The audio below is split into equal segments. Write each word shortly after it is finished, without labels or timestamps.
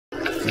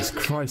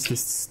Jesus Christ, the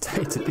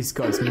state of this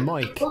guy's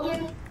mic.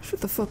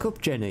 Shut the fuck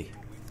up, Jenny.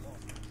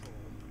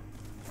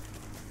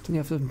 Don't you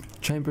have some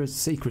chamber of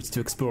secrets to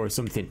explore or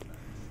something?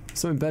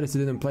 Something better to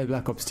do than play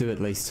Black Ops 2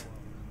 at least.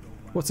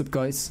 What's up,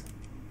 guys?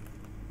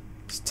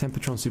 It's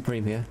Tempatron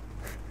Supreme here.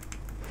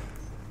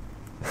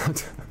 I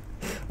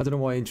don't know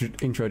why I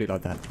introed it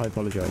like that. I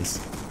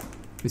apologise.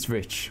 It's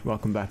Rich.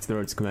 Welcome back to the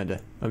Road to Commander.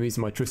 I'm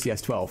using my trusty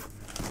S12.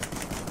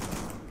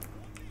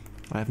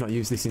 I have not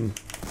used this in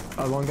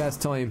a long ass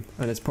time,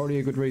 and there's probably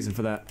a good reason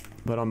for that.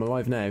 But I'm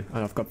alive now, and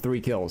I've got 3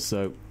 kills,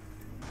 so...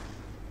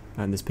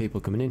 And there's people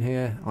coming in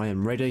here. I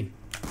am ready.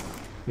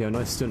 Yeah,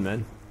 nice stun,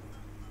 man.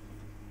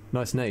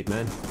 Nice nade,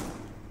 man.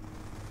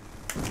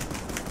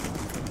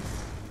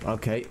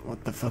 Okay,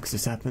 what the fuck's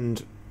just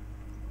happened?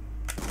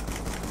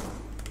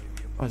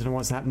 I don't know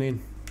what's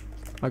happening.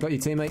 I got you,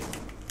 teammate.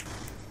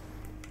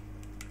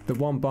 The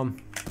one bomb.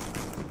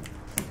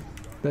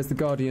 There's the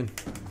Guardian.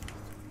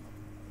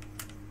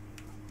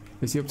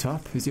 Is he up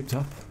top? Is he up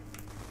top?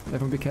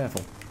 Everyone be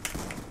careful.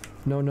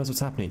 No one knows what's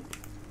happening.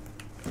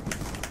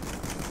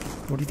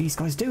 What are these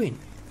guys doing?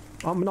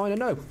 I'm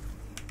 9-0.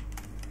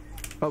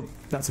 Oh,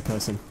 that's a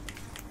person.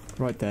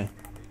 Right there.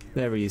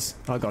 There he is.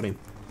 I got him.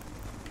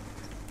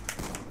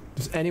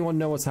 Does anyone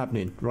know what's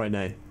happening right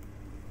now?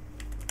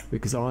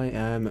 Because I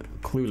am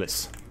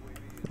clueless.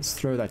 Let's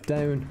throw that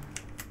down.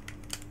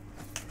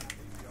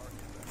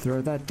 Throw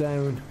that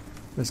down.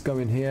 Let's go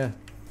in here.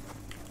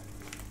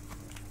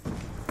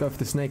 Go for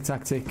the snake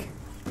tactic.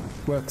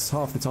 Works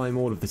half the time,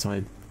 all of the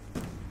time.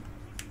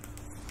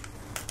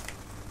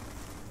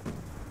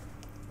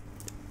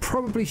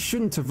 Probably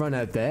shouldn't have run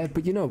out there,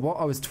 but you know what?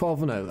 I was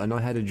 12-0 and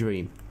I had a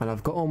dream. And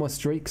I've got all my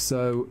streaks,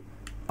 so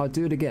I'll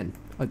do it again.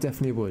 I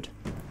definitely would.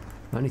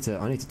 I need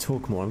to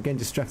talk more. I'm getting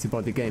distracted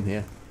by the game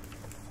here.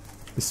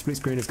 The split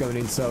screen is going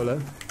in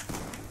solo.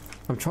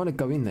 I'm trying to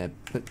go in there,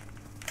 but...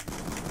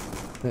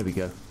 There we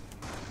go.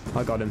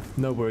 I got him.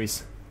 No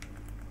worries.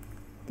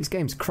 This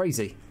game's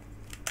crazy.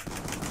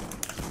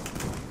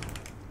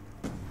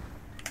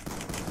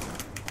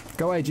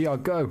 Go AGR,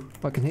 go!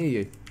 I can hear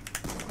you.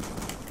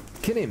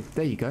 Kill him!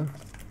 There you go.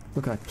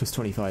 Look at that, plus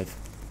 25.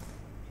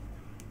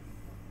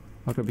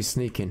 I'm gonna be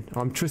sneaking.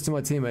 I'm trusting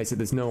my teammates that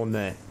there's no one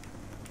there.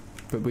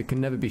 But we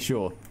can never be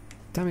sure.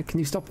 Damn it, can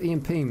you stop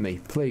EMPing me,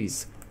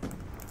 please?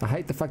 I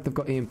hate the fact I've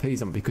got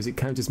EMPs on because it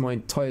counters my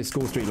entire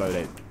score streak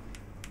loadout.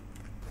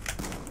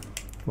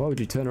 Why would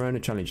you turn around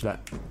and challenge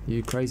that?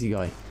 You crazy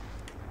guy.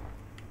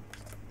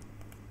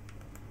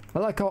 I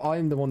like how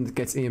I'm the one that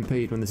gets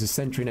EMP'd when there's a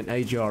sentry and an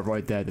AGR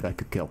right there that I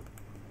could kill.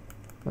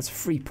 That's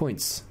 3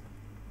 points.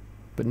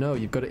 But no,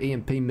 you've got to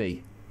EMP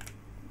me.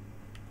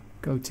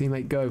 Go,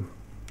 teammate, go.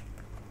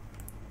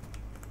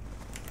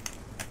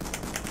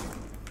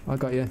 I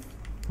got you.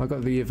 I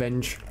got the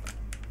avenge.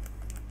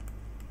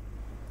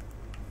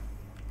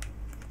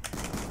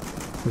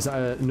 Was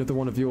that another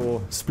one of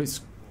your split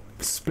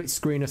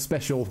screener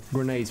special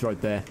grenades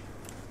right there?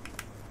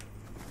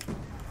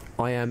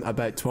 I am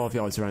about 12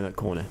 yards around that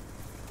corner.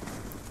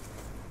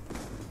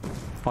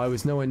 I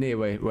was nowhere near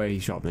where he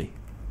shot me.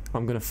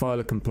 I'm going to file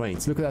a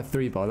complaint. Look at that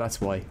 3-bar, that's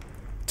why.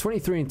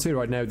 23-2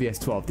 right now with the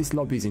S12. This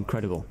lobby is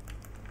incredible.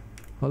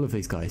 I love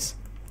these guys.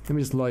 Let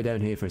me just lie down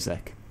here for a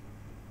sec.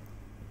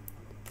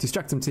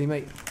 Distract him,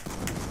 teammate.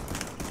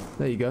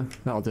 There you go.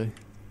 That'll do.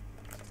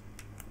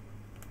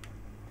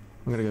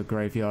 I'm going to go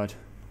graveyard.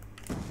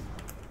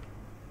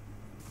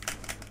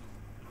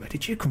 Where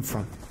did you come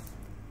from?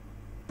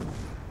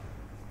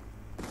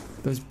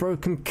 Those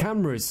broken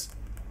cameras.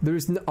 There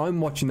is no, I'm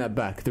watching that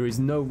back. There is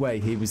no way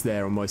he was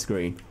there on my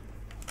screen.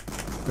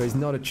 There is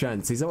not a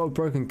chance. Is that what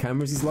broken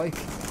cameras is like?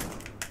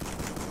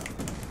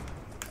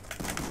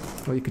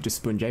 Well, you could just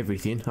sponge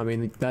everything. I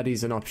mean, that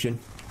is an option.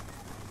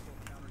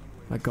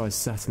 That guy's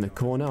sat in the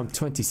corner. I'm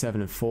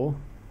 27-4.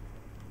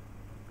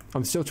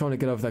 I'm still trying to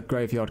get over that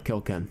graveyard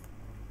kill cam.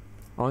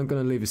 I'm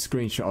going to leave a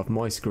screenshot of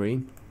my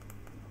screen.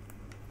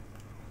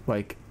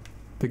 Like,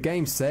 the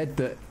game said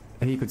that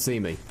he could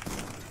see me.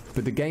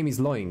 But the game is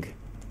lying.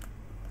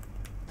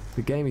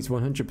 The game is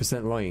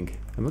 100% lying.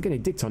 Am I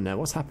getting dicked on now?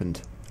 What's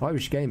happened?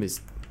 Irish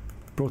Gamers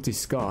brought his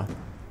scar.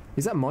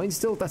 Is that mine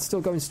still? That's still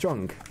going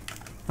strong.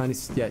 And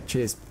it's... Yeah,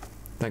 cheers.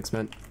 Thanks,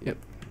 man. Yep.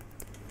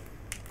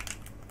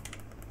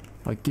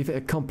 I give it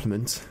a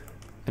compliment,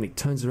 and it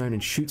turns around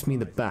and shoots me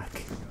in the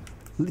back.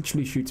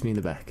 Literally shoots me in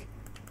the back.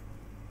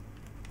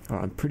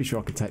 Alright, I'm pretty sure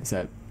I can take this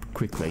out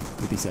quickly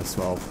with this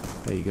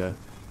S12. There you go.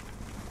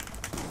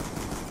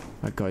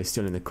 That guy's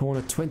still in the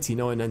corner.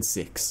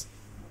 29-6.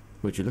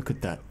 Would you look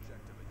at that?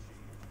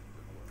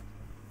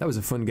 That was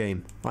a fun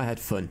game. I had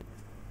fun.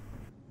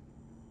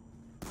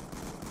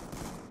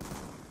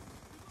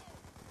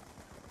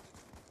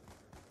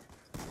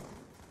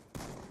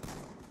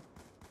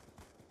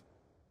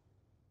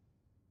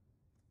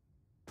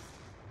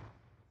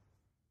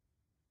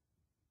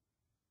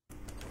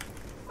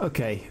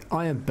 Okay,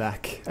 I am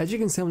back. As you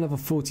can see, I'm level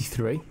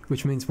 43,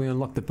 which means we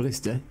unlock the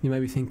ballista. You may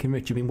be thinking,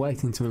 Rich, you've been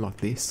waiting to unlock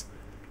this.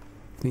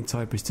 The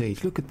entire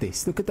prestige. Look at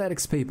this. Look at that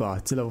XP bar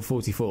to level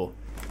 44.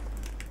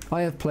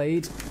 I have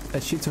played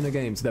a shit ton of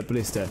games with that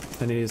ballista,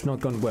 and it has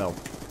not gone well.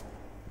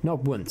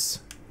 Not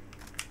once.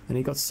 And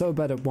it got so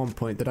bad at one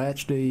point that I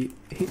actually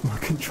hit my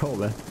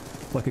controller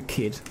like a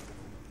kid.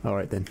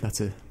 Alright then,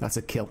 that's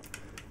a kill.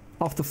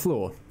 Off the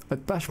floor. I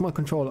bashed my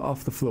controller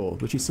off the floor,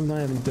 which is something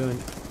I haven't done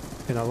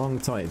in a long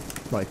time.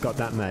 Like, got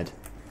that mad.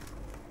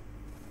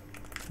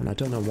 And I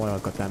don't know why I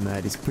got that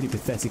mad. It's pretty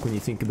pathetic when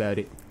you think about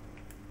it.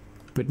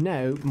 But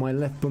now, my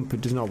left bumper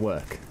does not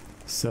work.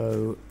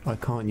 So, I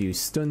can't use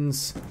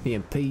stuns,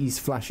 EMPs,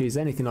 flashes,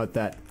 anything like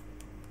that.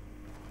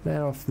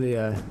 They're off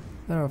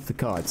the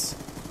cards.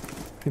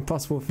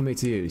 Impossible for me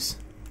to use.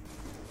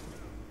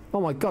 Oh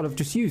my god, I've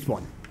just used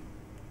one.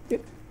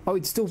 Oh,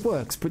 it still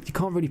works, but you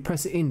can't really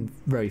press it in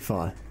very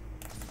far.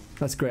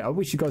 That's great. I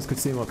wish you guys could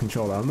see my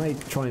controller. I may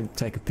try and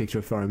take a picture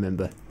if I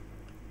remember.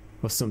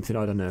 Or something,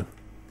 I don't know.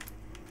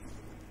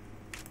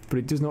 But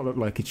it does not look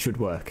like it should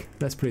work.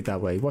 Let's put it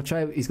that way. Watch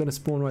out, he's going to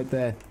spawn right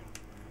there.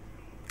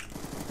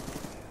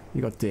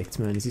 You got dicked,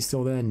 man. Is he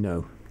still there?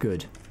 No.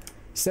 Good.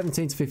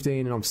 17 to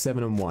 15 and I'm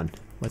 7 and 1.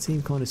 My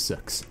team kind of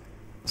sucks.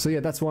 So yeah,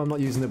 that's why I'm not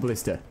using the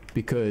ballista.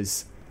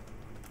 Because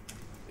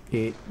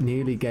it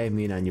nearly gave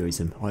me an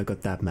aneurysm. I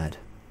got that mad.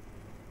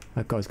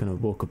 That guy's going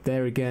to walk up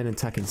there again and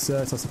tack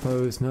insert, I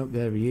suppose. Nope,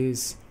 there he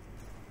is.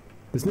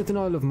 There's nothing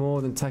I love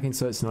more than tack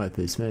insert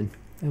snipers, man.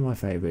 They're my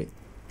favourite.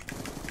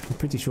 I'm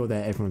pretty sure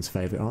they're everyone's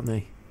favourite, aren't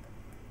they?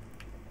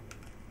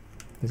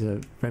 There's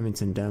a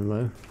Remington down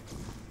low.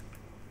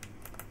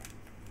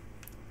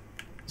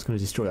 Just going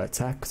to destroy that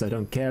tack because I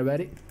don't care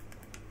about it.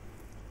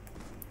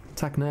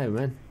 Tack now,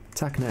 man.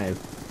 Tack now.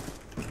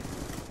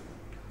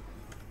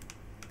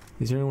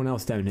 Is there anyone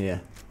else down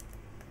here?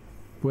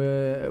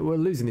 We're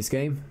losing this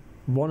game.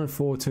 1 and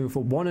 4, 2 and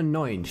 4, 1 and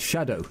 9.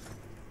 Shadow.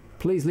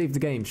 Please leave the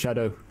game,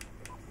 Shadow.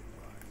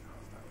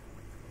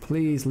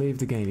 Please leave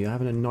the game. You're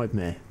having a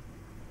nightmare.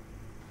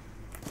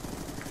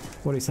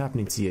 What is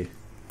happening to you?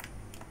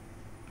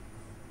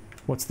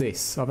 What's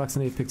this? I've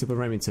accidentally picked up a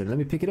Remington. Let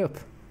me pick it up.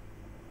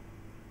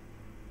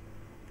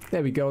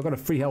 There we go. I got a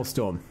free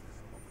Hellstorm.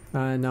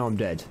 And now I'm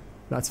dead.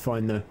 That's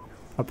fine though.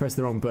 I pressed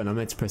the wrong button. I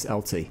meant to press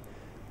LT.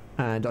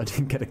 And I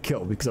didn't get a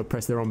kill because I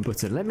pressed the wrong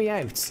button. Let me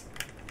out!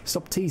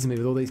 Stop teasing me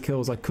with all these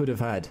kills I could have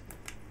had.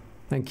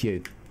 Thank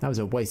you. That was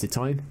a waste of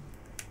time.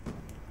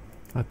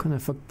 I couldn't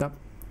have fucked that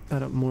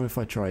up more if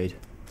I tried.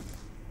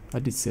 I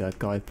did see that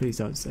guy. Please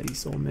don't say he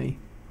saw me.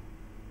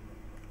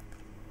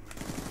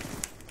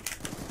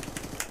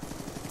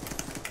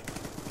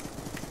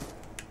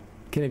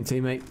 Kill him,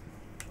 teammate.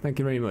 Thank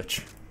you very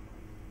much.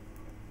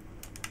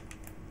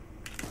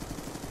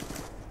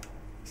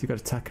 Has he got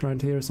a tack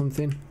around here or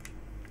something?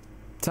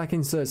 Tack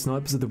insert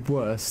snipers are the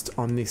worst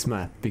on this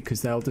map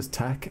because they'll just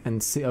tack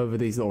and sit over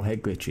these little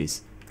head glitches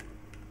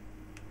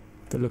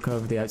that look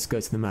over the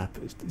outskirts of the map.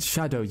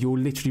 Shadow, you're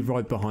literally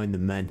right behind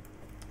them, man.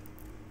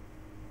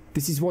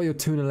 This is why you're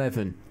 2 and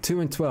 11. 2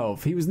 and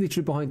 12. He was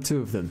literally behind 2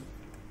 of them.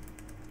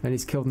 And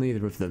he's killed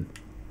neither of them.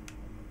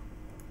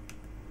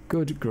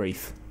 Good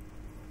grief.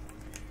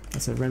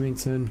 That's a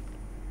Remington.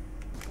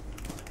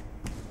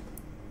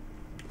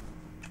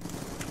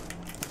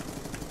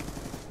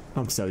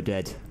 I'm so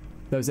dead.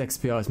 Those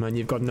XPRs, man,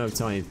 you've got no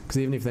time. Because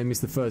even if they miss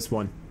the first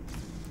one...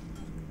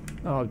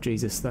 Oh,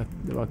 Jesus.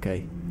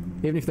 Okay.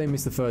 Even if they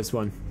miss the first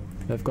one,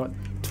 they've got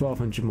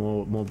 1,200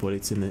 more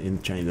bullets in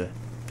the chamber.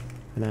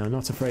 And they are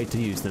not afraid to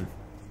use them.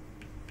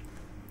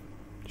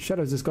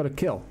 Shadow's just got a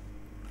kill.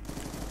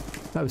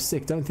 That was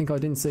sick. Don't think I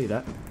didn't see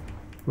that.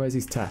 Where's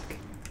his tack?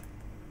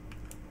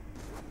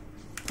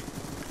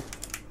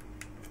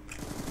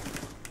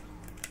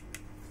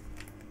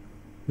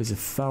 There's a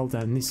foul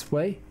down this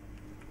way.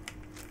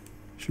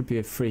 Should be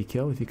a free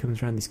kill if he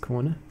comes around this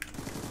corner.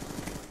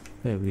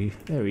 There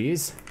he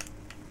is.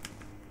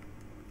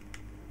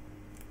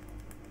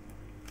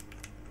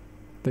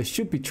 They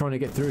should be trying to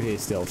get through here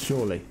still,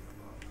 surely.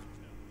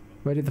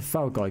 Where did the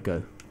foul guy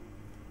go?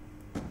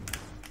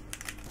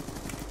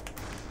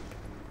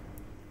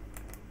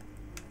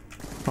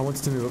 I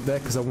wanted to move up there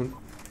because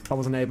I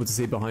wasn't able to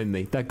see behind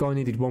me. That guy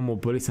needed one more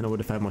bullet and I would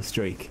have had my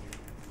streak.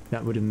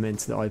 That would have meant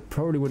that I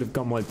probably would have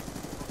got my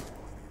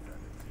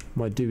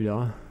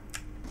doodah.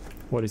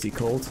 What is he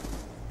called?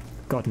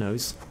 God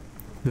knows.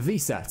 The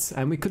VSAT.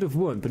 And we could have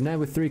won, but now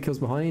we're 3 kills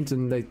behind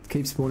and they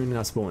keep spawning in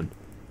our spawn.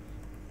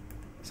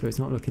 So it's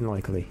not looking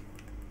likely.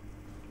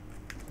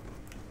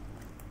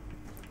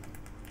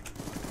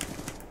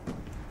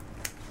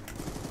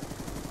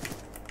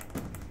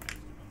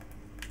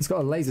 He's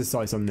got a laser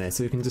sight on there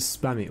so you can just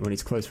spam it when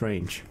it's close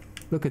range.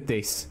 Look at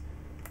this.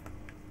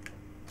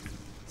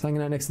 He's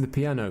hanging out next to the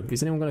piano.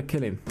 Is anyone going to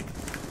kill him?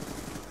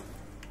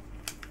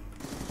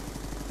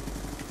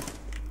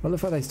 I love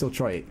how they still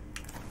try it.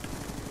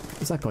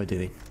 What's that guy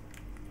doing?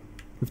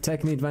 We've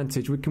taken the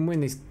advantage. We can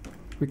win this.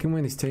 We can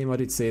win this team. I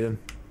did see them.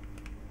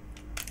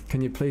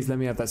 Can you please let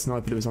me have that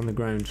sniper that was on the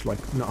ground like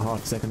not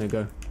half a second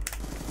ago?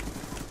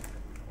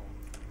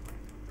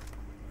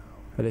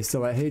 Are they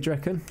still out here, do you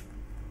reckon?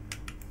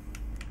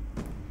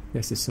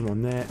 Yes, there's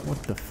someone there.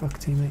 What the fuck,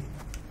 teammate?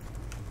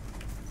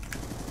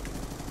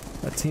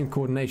 That team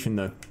coordination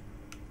though.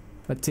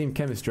 That team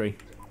chemistry.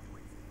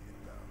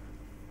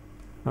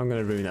 I'm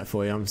gonna ruin that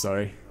for you, I'm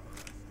sorry.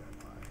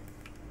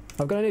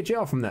 I've got an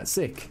AGR from that,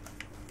 sick.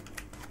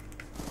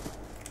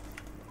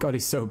 God,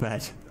 he's so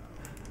bad.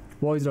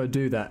 Why did I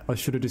do that? I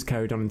should have just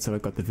carried on until I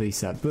got the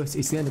VSAT. But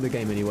it's the end of the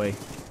game anyway.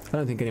 I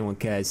don't think anyone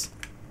cares.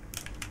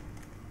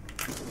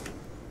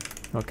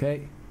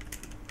 Okay.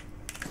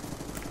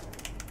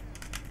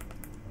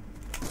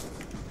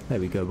 There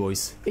we go,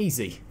 boys.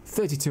 Easy.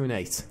 32 and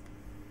 8.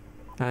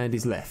 And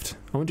he's left.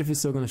 I wonder if it's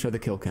still going to show the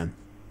kill cam.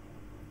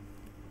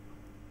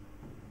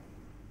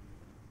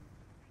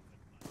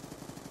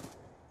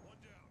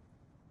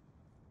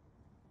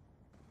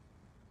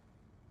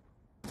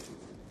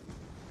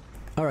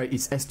 Alright,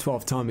 it's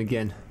S12 time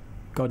again.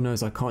 God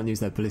knows I can't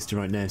use that ballista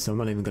right now, so I'm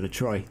not even going to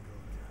try.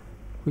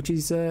 Which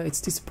is, it's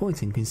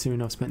disappointing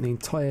considering I've spent the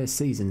entire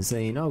season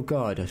saying, oh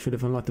god, I should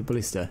have unlocked the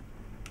ballista.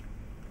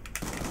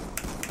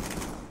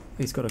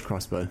 He's got a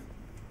crossbow.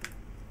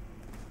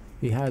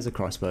 He has a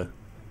crossbow.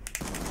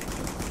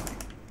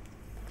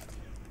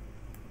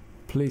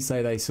 Please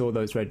say they saw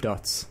those red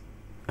dots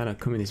and are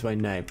coming this way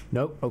now.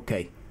 Nope,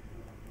 okay.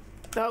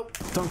 No,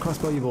 don't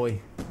crossbow your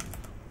boy.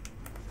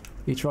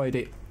 He tried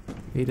it.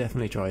 He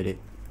definitely tried it.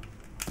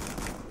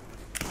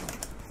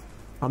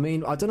 I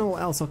mean, I don't know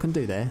what else I can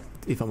do there,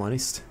 if I'm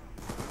honest.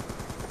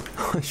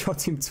 I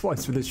shot him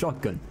twice with a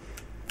shotgun.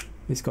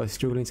 This guy's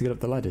struggling to get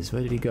up the ladders.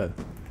 Where did he go?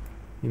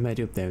 He made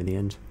it up there in the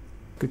end.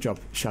 Good job,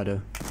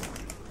 Shadow.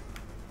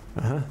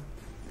 Uh-huh.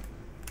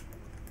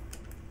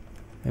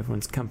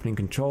 Everyone's camping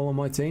control on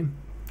my team.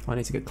 I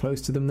need to get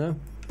close to them though.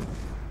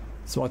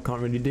 So I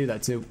can't really do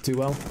that too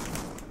well.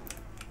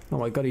 Oh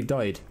my god, he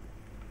died.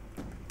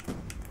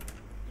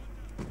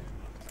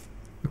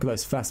 Look at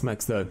those fast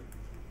mags though.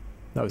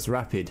 That was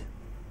rapid.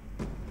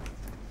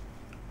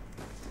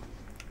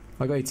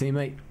 I got your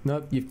teammate.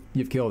 Nope,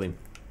 you've killed him.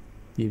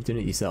 You've done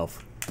it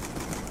yourself.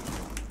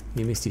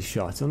 You missed his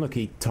shot.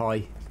 Unlucky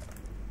Ty.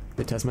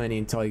 The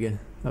Tasmanian Tiger.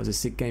 That was a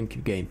sick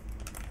GameCube game.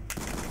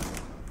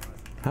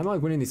 How am I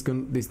winning these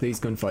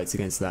gunfights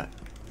against that?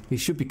 He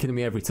should be killing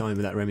me every time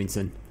with that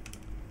Remington.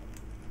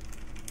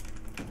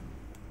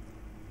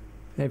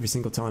 Every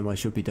single time I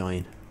should be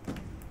dying.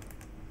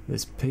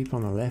 There's people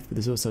on the left, but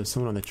there's also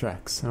someone on the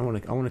tracks. I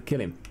want to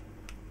kill him.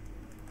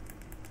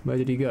 Where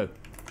did he go?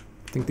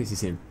 I think this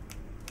is him.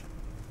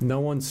 No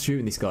one's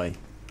shooting this guy.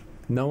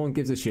 No one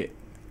gives a shit.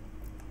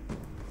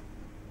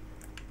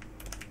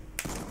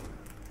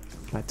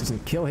 That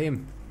doesn't kill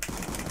him.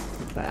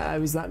 How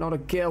is that not a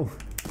kill?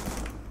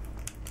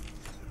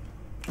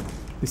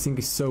 This thing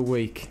is so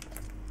weak.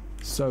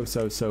 So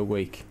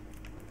weak.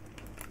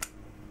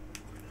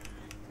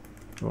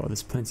 Oh,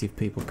 there's plenty of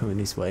people coming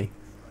this way.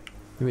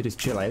 Let me just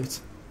chill out.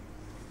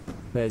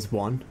 There's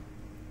one.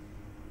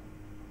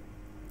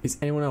 Is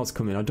anyone else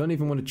coming? I don't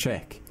even want to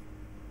check.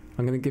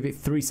 I'm going to give it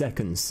 3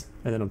 seconds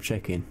and then I'm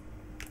checking.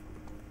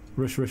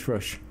 Rush, rush,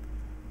 rush.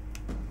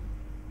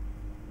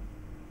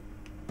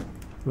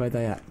 Where are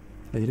they at?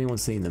 Has anyone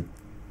seen them?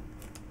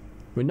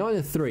 We're 9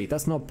 and 3.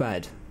 That's not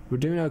bad. We're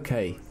doing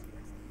okay.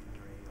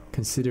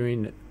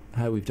 Considering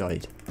how we've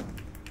died.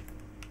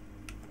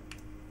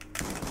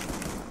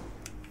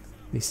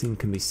 This thing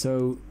can be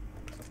so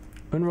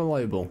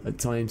unreliable at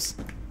times.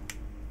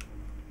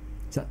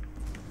 Is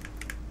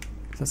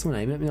that someone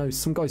aiming at me? No,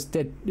 some guy's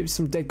dead. It was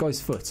some dead guy's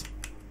foot.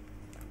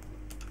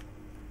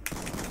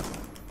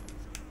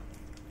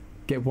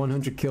 Get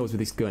 100 kills with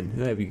this gun.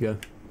 There we go.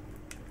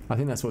 I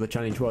think that's what the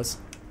challenge was.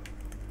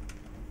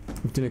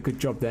 We've done a good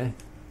job there.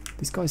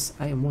 This guy's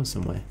 8 and 1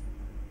 somewhere.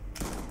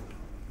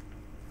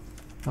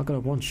 I got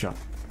a one shot.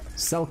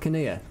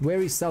 Salkania.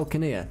 Where is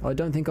Salkania? I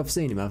don't think I've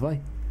seen him, have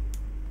I?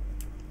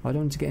 I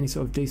don't want to get any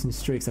sort of decent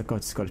streaks. That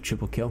guy's got a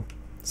triple kill.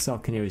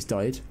 Salkania has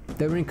died.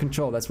 They were in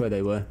control, that's where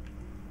they were.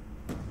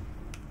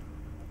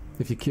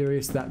 If you're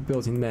curious, that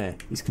building there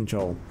is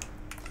control.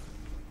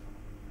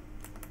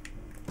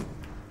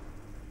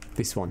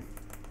 This one.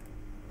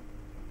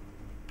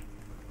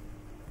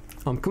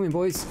 I'm coming,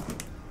 boys.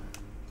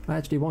 I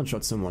actually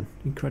one-shot someone.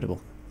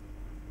 Incredible.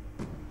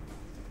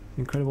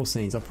 Incredible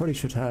scenes. I probably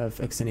should have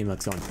extended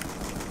mags on.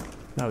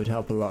 That would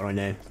help a lot right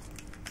now.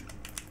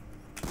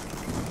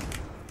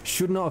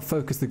 Should not have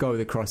focused the guy with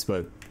the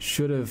crossbow.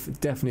 Should have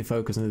definitely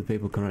focused on the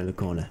people coming around the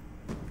corner.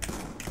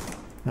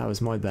 That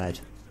was my bad.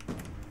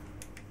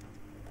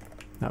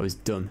 That was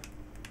dumb.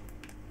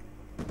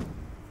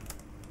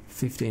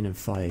 15 and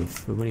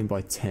 5. We're winning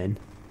by 10.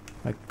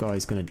 That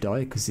guy's gonna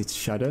die because it's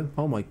Shadow.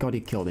 Oh my god, he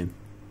killed him.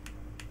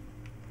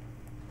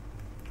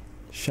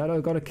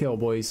 Shadow got a kill,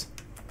 boys.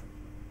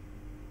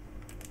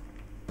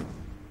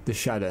 The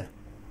Shadow,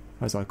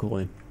 as I call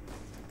him.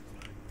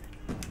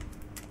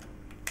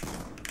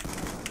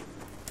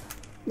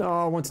 No,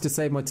 I wanted to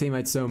save my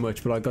teammate so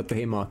much, but I got the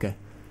hit marker.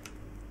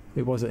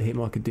 It was at hit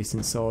marker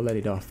distance, so I'll let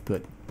it off,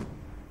 but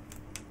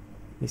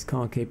this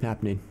can't keep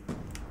happening.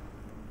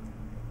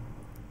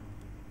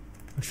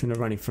 I shouldn't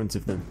have run in front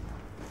of them.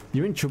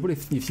 You're in trouble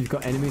if you've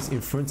got enemies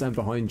in front and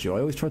behind you.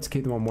 I always try to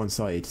keep them on one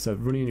side, so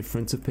running in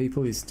front of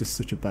people is just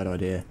such a bad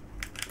idea.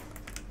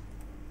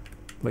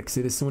 Like,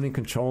 see, there's someone in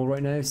control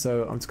right now,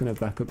 so I'm just going to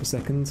back up a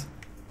second.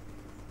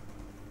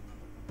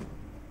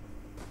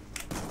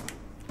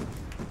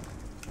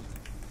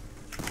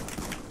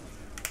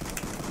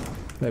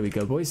 There we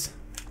go, boys.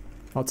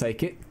 I'll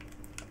take it.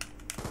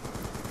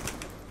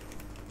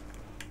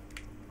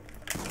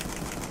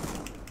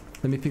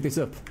 Let me pick this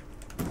up.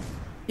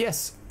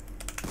 Yes!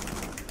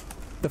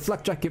 The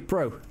Flak Jacket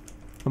Pro.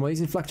 Am I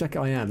using Flak Jacket?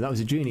 I am. That was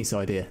a genius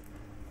idea.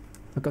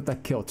 I got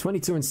that kill.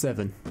 22 and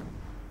 7.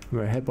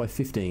 We're ahead by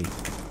 15.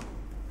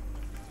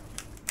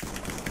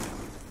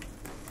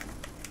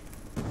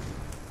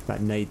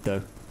 That nade,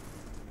 though.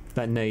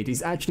 That nade.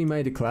 He's actually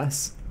made a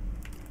class.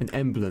 An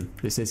emblem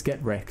that says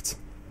get wrecked.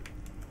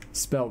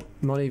 Spelt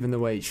not even the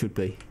way it should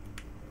be.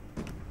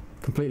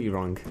 Completely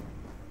wrong.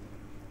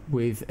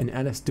 With an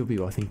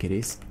LSW, I think it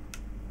is.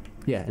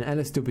 Yeah, an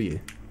LSW.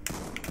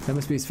 That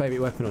must be his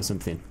favourite weapon or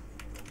something.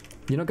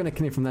 You're not going to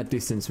kill him from that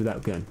distance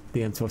without gun.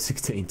 The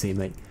M1216,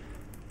 teammate.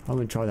 I'm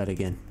going to try that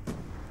again.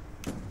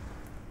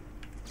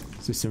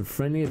 So some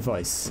friendly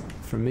advice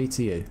from me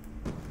to you.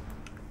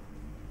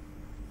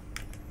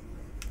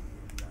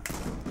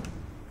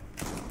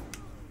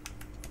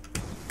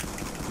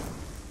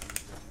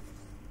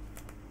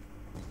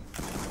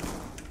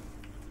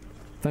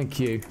 Thank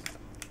you.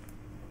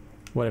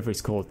 Whatever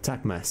it's called,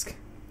 Tac Mask.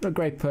 What a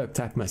great perk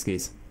Tac Mask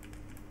is.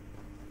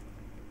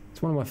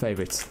 It's one of my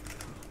favourites.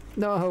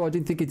 No, I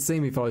didn't think he'd see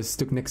me if I was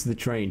stuck next to the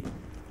train.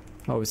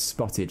 I was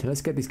spotted.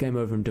 Let's get this game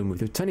over and done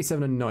with. We're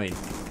 27 and 9.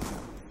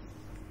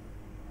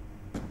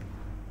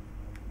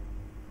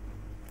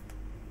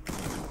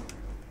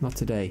 Not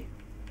today.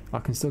 I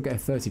can still get a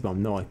 30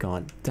 bomb. No, I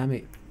can't. Damn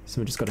it.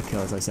 Someone just got a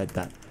kill as I said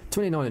that.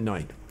 29 and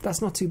 9.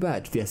 That's not too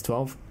bad for the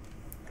S12.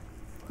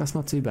 That's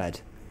not too bad.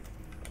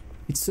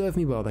 It served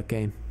me well, that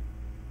game.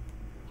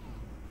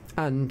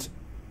 And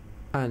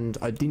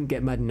I didn't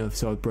get mad enough,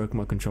 so I broke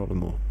my controller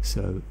more.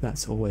 So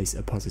that's always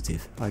a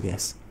positive, I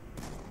guess.